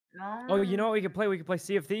Oh, you know what we could play? We could play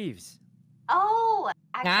Sea of Thieves. Oh,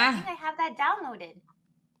 actually, I think I have that downloaded.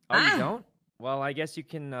 Oh, you don't? Well, I guess you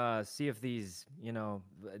can see if these, you know,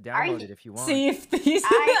 download it if you want. See if these.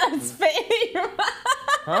 That's fake.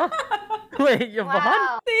 Huh? Wait, you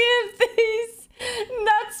Wow. See if these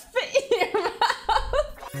nuts fit in your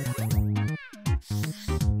mouth.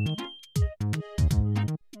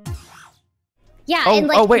 Yeah. Oh, and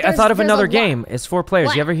like, wait, I thought of another game. lot. It's 4 players.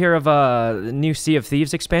 What? You ever hear of the new Sea of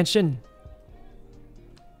Thieves expansion?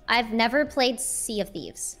 I've never played Sea of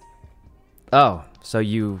Thieves. Oh, so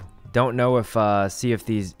you don't know if Sea of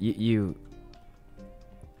Thieves you've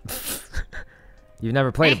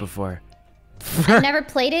never played it before. I've never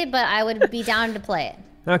played it, but I would be down to play it.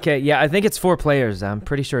 Okay, yeah, I think it's 4 players. I'm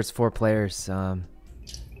pretty sure it's 4 players. Ooh,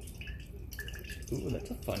 that's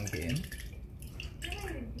a fun game.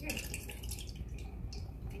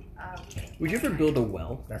 Would you ever build a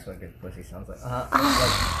well? That's what good pussy sounds like.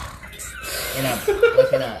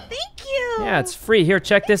 Looking up. Thank you. Yeah, it's free. Here,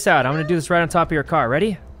 check this out. I'm gonna do this right on top of your car.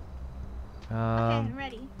 Ready? Okay, I'm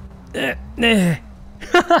ready.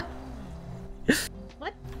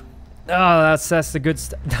 What? Oh, that's the good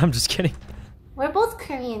stuff. I'm just kidding. We're both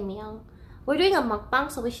Korean, Myung. We're doing a mukbang,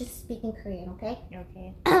 so we should speak in Korean, okay?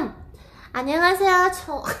 Okay. 안녕하세요,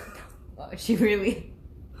 Oh, she really.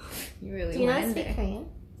 You really. Do you not went speak there. Korean?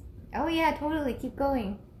 Oh yeah, totally. Keep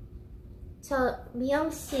going. 저 미영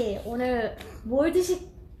씨 오늘 뭘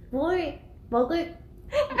먹을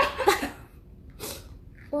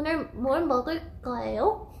오늘 뭘 먹을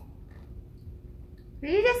거예요?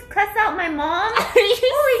 Did you just cuss out my mom?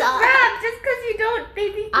 Holy crap! Just because you don't,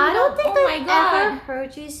 baby. I don't think oh my I've God. ever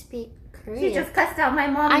heard you speak Korean. She just cussed out my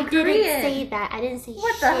mom. I in didn't Korean. say that. I didn't say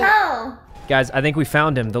What shit. the hell? Guys, I think we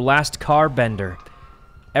found him. The last carbender.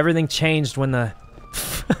 Everything changed when the.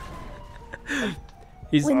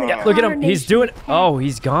 Look at him. He's doing. Oh,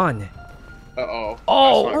 he's gone. Uh-oh.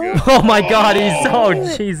 Oh, oh my God, he's oh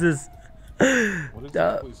Jesus. What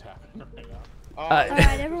exactly is happening right now?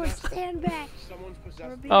 Alright, everyone stand back.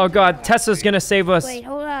 Oh God, Tessa's gonna save us. Wait,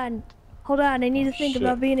 hold on. Hold on, I need to think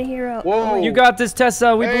about being a hero. Whoa. You got this,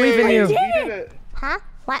 Tessa. We believe in you. You did it. Huh?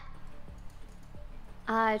 What?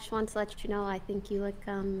 I just want to let you know I think you look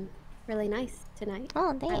really nice tonight.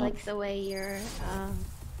 Oh, thanks. I like the way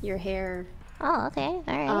your hair. Oh, okay. All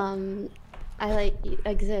right. I like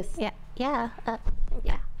exists. Yeah. Yeah.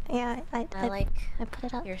 Yeah. Yeah. I like I put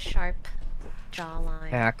it up. your sharp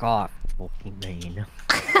jawline. Back off, pokimane.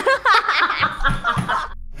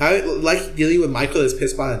 How like dealing with Michael is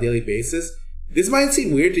pissed on a daily basis. This might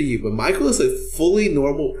seem weird to you, but Michael is a fully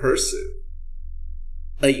normal person.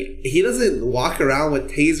 Like, he doesn't walk around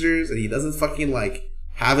with tasers, and he doesn't fucking like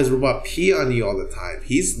have his robot pee on you all the time.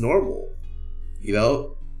 He's normal, you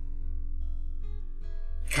know.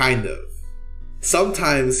 Kind of.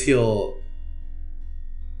 Sometimes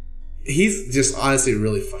he's just honestly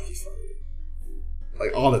really fucking funny.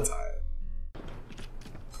 Like, all the time.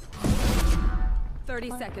 30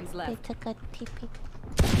 seconds left. They took a TP.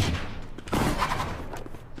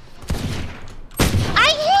 I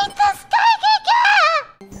hate this guy!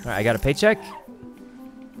 All right, I got a paycheck.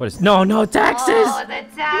 What is? No taxes. Oh, the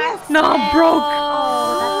tax. No, I'm broke.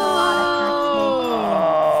 Oh,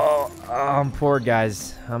 Oh, I'm poor,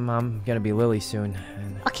 guys. I'm gonna be Lily soon.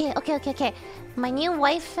 Okay. My new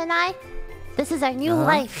wife and I, this is our new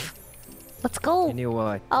life. Let's go. You knew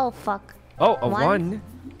what? Oh, fuck. Oh, a one.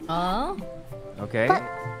 Oh. Okay. But-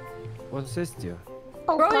 What's this do?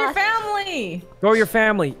 Oh, Grow your God. family. Grow your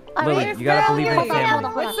family, Are Lily. we- You gotta believe in Hold on, family. hold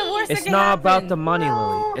on. What's the worst that It's can not about happen? the money,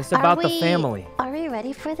 Lily. It's Are about the we- family. Are we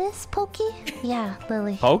ready for this, Pokey? Yeah,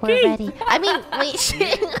 Lily. Pokey? We're ready. I mean, wait,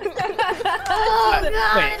 shit.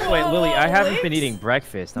 Wait, Lily. I haven't been eating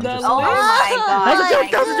breakfast. I'm just. Oh my God. That was a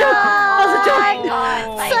joke. That was a joke. That was a joke.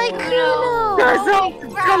 Oh my Psycho. Guys,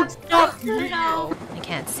 help! I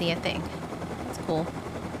can't see a thing. That's cool.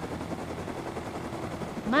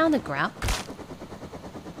 Am I on the ground?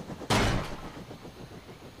 I'm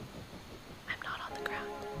not on the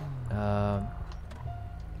ground.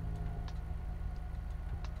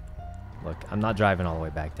 Look, I'm not driving all the way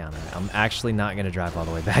back down. I'm actually not gonna drive all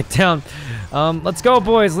the way back down. Let's go,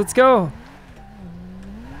 boys. Let's go.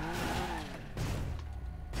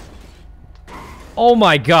 Oh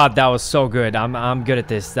my God, that was so good. I'm good at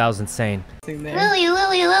this. That was insane.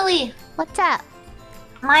 Lily. What's up?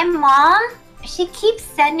 My mom, she keeps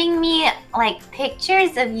sending me like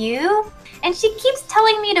pictures of you, and she keeps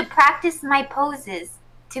telling me to practice my poses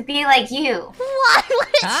to be like you. What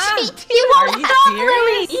would she do? You won't Are you stop,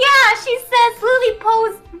 serious? Lily. Yeah, she says Lily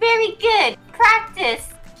pose very good. Practice.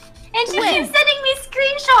 And she keeps sending me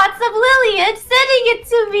screenshots of Lily and sending it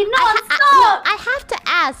to me non-stop. I have to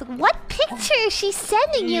ask, what picture is she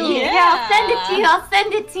sending you? Yeah, I'll send it to you. I'll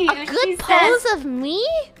send it to you. A good pose of me?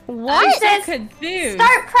 What? She says,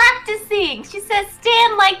 start practicing. She says,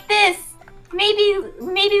 stand like this. Maybe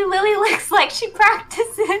Lily looks like she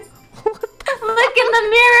practices. Look in the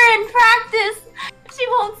mirror and practice. She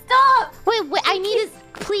won't stop. Wait, I need to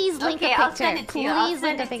please link a picture. I'll send it to you. Please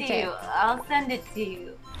link a picture. I'll send it to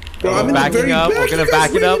you. Bro, I'm in the backing very up. back. We're gonna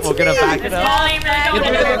back it up. We're gonna back it up. Go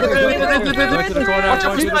to the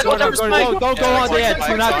corner. Don't go on the edge.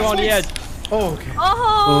 Do not go on the edge. Oh, okay.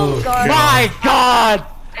 Oh, God. My God!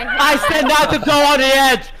 I said not to go on the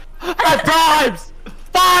edge. 5 times.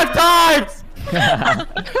 5 times. He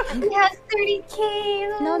has 30K.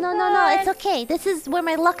 No, it's okay. This is where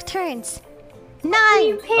my luck turns. 9.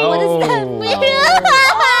 Oh. What does that mean? Wait,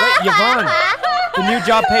 Yvonne, the new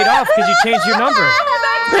job paid off because you changed your number.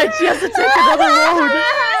 Wait, she has to take another load.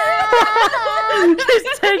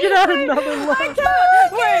 She's taking out another load.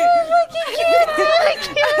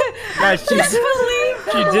 Guys, she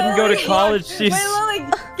didn't go to college. She's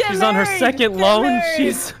on her second loan.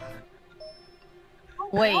 She's.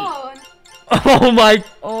 Wait. Oh my.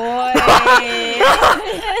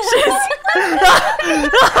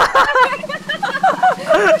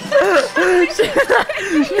 She's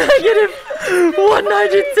negative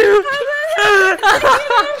 192.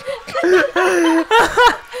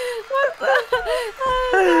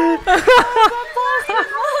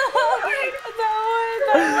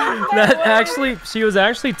 That actually, she was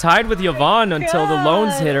actually tied with Yvonne until the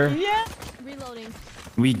loans hit her. Yeah. Reloading.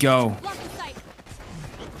 We go.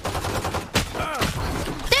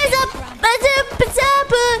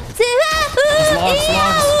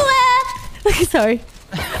 Sorry.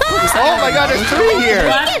 Oh my God, there's 3 here.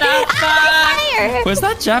 What the fuck? Was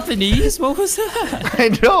that Japanese? What was that? I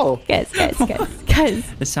know. Guys.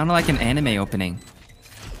 It sounded like an anime opening.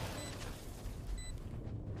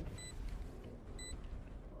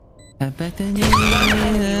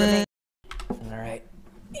 Alright.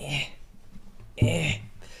 I'm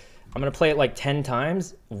gonna play it like 10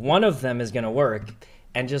 times. One of them is gonna work,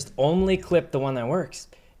 and just only clip the one that works.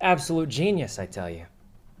 Absolute genius, I tell you.